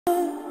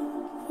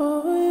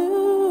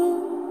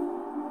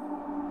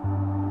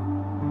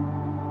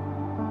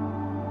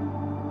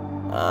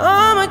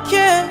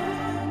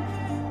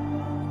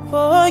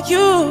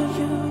you.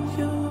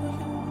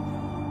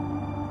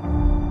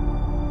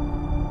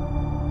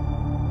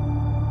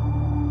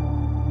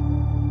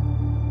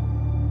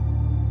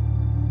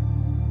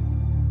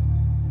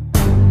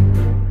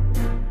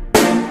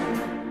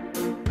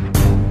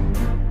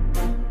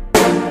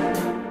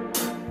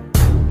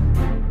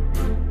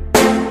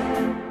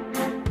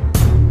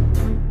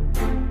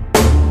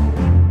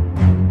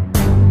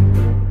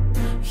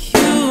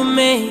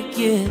 Make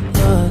it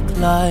look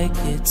like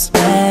it's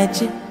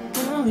magic,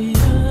 oh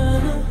yeah.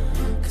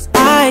 'Cause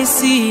I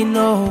see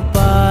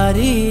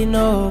nobody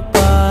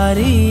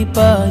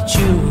but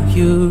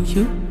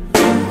you.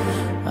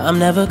 I'm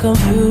never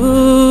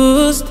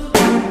confused.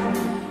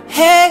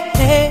 Hey,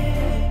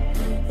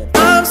 and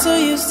I'm so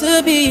used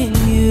to being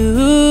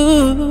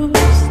used.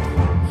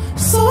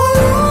 So I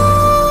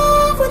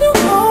love when you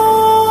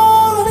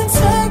call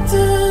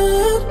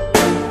unexpected,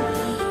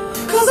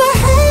 'cause I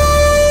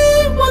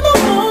hate when the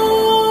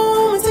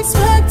moment's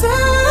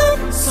expected.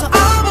 So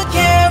I'ma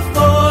care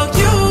for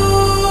you.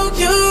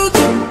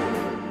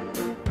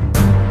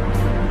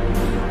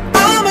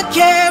 I'ma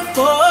care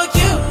for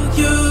you.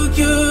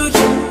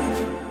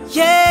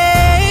 Yeah.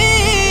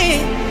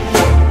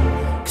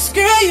 'Cause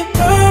girl, you're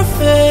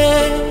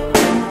perfect.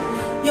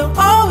 You're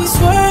always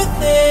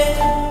worth it,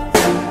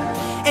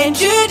 and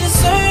you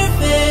deserve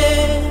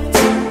it.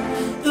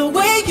 The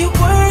way you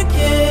work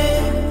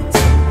it,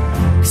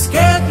 'cause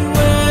girl, you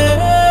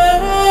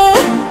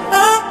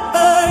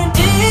earned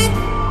it.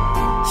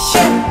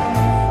 Yeah,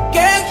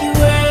 girl, you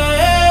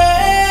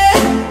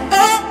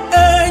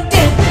earned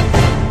it.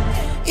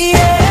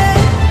 Yeah,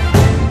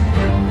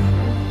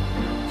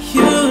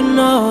 you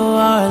know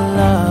our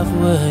love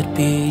would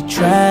be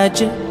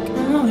tragic,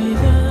 oh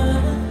yeah.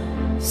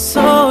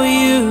 So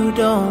you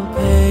don't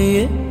pay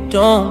it.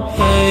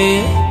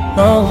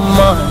 No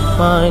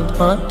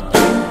mind.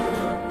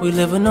 We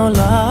live with no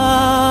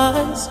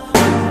lies.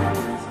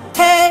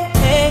 Hey,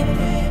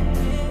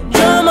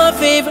 you're my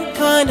favorite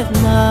kind of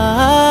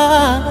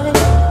night.